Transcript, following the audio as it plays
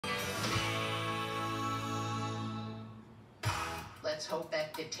let's hope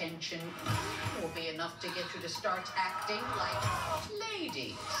that detention will be enough to get you to start acting like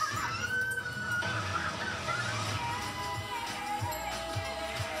ladies.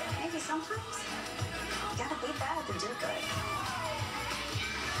 Maybe sometimes you gotta be bad to do good.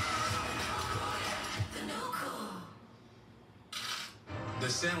 The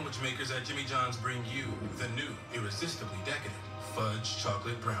sandwich makers at Jimmy John's bring you the new, irresistibly decadent fudge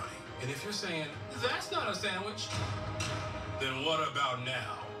chocolate brownie. And if you're saying, that's not a sandwich, then what about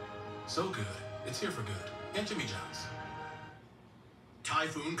now? So good, it's here for good at Jimmy John's.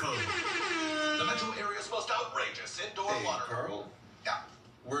 Typhoon Cove. The metro area's most outrageous indoor water. Carl? Yeah.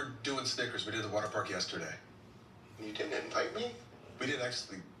 We're doing Snickers. We did the water park yesterday. You didn't invite me? We didn't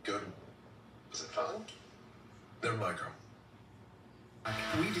actually go to... Was it fun? Never mind, Carl.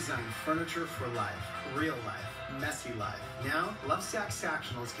 We design furniture for life, real life, messy life. Now, Lovesac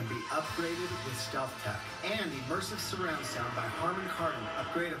Sactionals can be upgraded with Stealth Tech and immersive surround sound by Harman Kardon,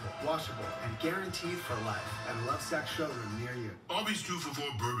 upgradable, washable, and guaranteed for life at a Lovesac showroom near you. Arby's 2 for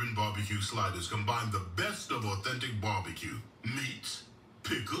 $4 bourbon barbecue sliders combine the best of authentic barbecue. Meat,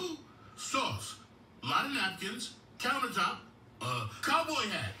 pickle, sauce, lot of napkins, countertop, cowboy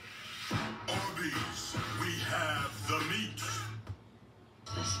hat. Arby's, we have the meat.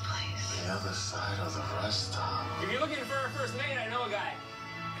 This place. The other side of the rest stop. If you're looking for a first mate, I know a guy.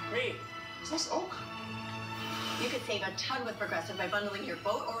 Me. Is this Oak? You could save a ton with Progressive by bundling your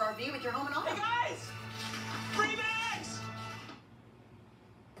boat or RV with your home and auto. Hey guys! Free bags!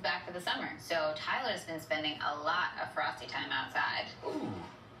 Back for the summer, so Tyler's been spending a lot of frosty time outside. Ooh.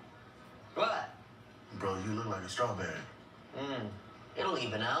 What? Bro, you look like a strawberry. It'll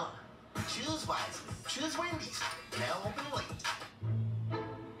even out. Choose wisely. Choose Wendy's. Now open late.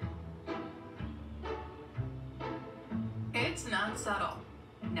 It's not subtle.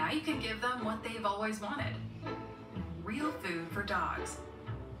 Now you can give them what they've always wanted. Real food for dogs.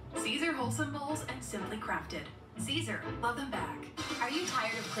 Caesar Wholesome Bowls and Simply Crafted. Caesar, love them back. Are you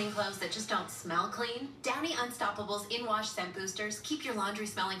tired of clean clothes that just don't smell clean? Downy Unstoppables In-Wash Scent Boosters keep your laundry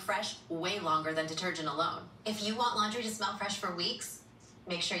smelling fresh way longer than detergent alone. If you want laundry to smell fresh for weeks,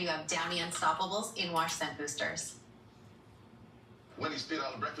 make sure you have Downy Unstoppables In-Wash Scent Boosters. Wendy's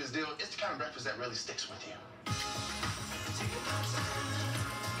 $3 breakfast deal, it's the kind of breakfast that really sticks with you.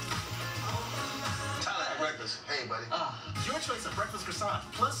 Tyler at breakfast. Hey, buddy. Your choice of breakfast croissant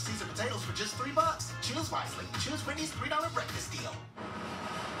plus Caesar potatoes for just $3. Choose wisely. Choose Wendy's $3 breakfast deal.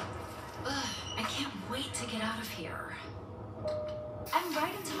 Ugh, I can't wait to get out of here. I'm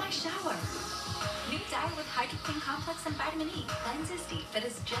right into my shower. New Diet with Hydro Clean Complex and Vitamin E cleanses deep that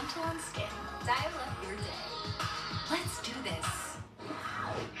is gentle on skin. Dial up your day. Let's do this.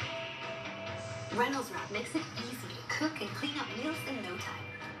 Reynolds Wrap makes it easy to cook and clean up meals in no time.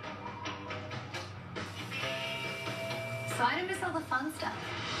 So I don't miss all the fun stuff.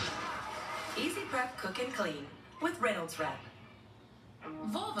 Easy prep, cook, and clean with Reynolds Wrap.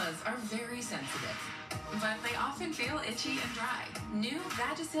 Vulvas are very sensitive, but they often feel itchy and dry. New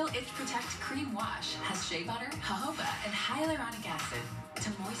Vagisil Itch Protect Cream Wash has shea butter, jojoba, and hyaluronic acid to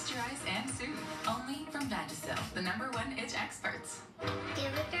moisturize and soothe. Only from Vagisil, the #1 itch experts.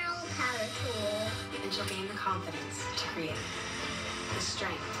 Give a girl a power tool. And she'll gain the confidence to create, the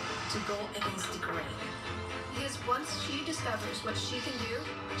strength to go against the grain. Because once she discovers what she can do,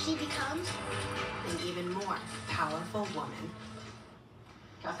 she becomes an even more powerful woman.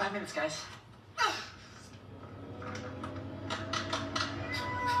 Got 5 minutes, guys.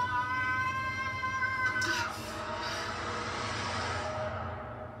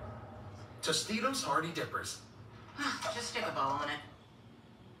 Tostitos Hardy Dippers. Just stick a ball in it.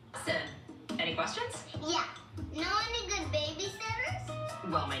 Listen, any questions? Yeah. Know any good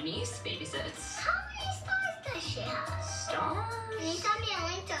babysitters? Well, my niece babysits. How many stars does she have? Stars? Can you send me a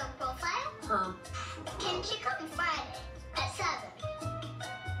link to her profile? Her... Can she come Friday at 7?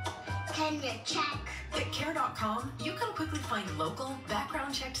 Can you check? At Care.com, you can quickly find local,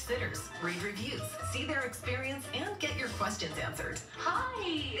 background-checked sitters, read reviews, see their experience, and get your questions answered.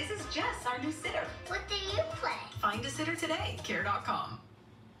 Hi, this is Jess, our new sitter. What do you play? Find a sitter today, Care.com.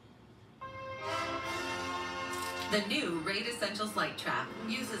 The new Raid Essentials Light Trap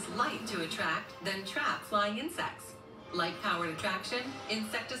uses light to attract, then trap flying insects. Light-powered attraction,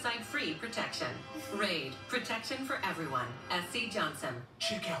 insecticide-free protection. Raid, protection for everyone. S.C. Johnson.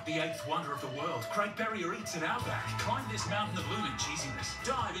 Check out the 8th wonder of the world, Great Barrier Eats in Outback. Climb this mountain of blooming cheesiness.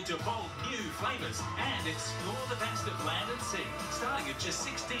 Dive into bold new flavours and explore the best of land and sea. Starting at just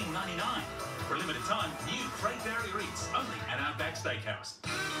 $16.99. For a limited time, new Great Barrier Eats, only at Outback Steakhouse.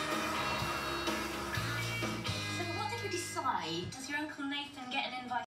 So what did we decide? Does your Uncle Nathan get an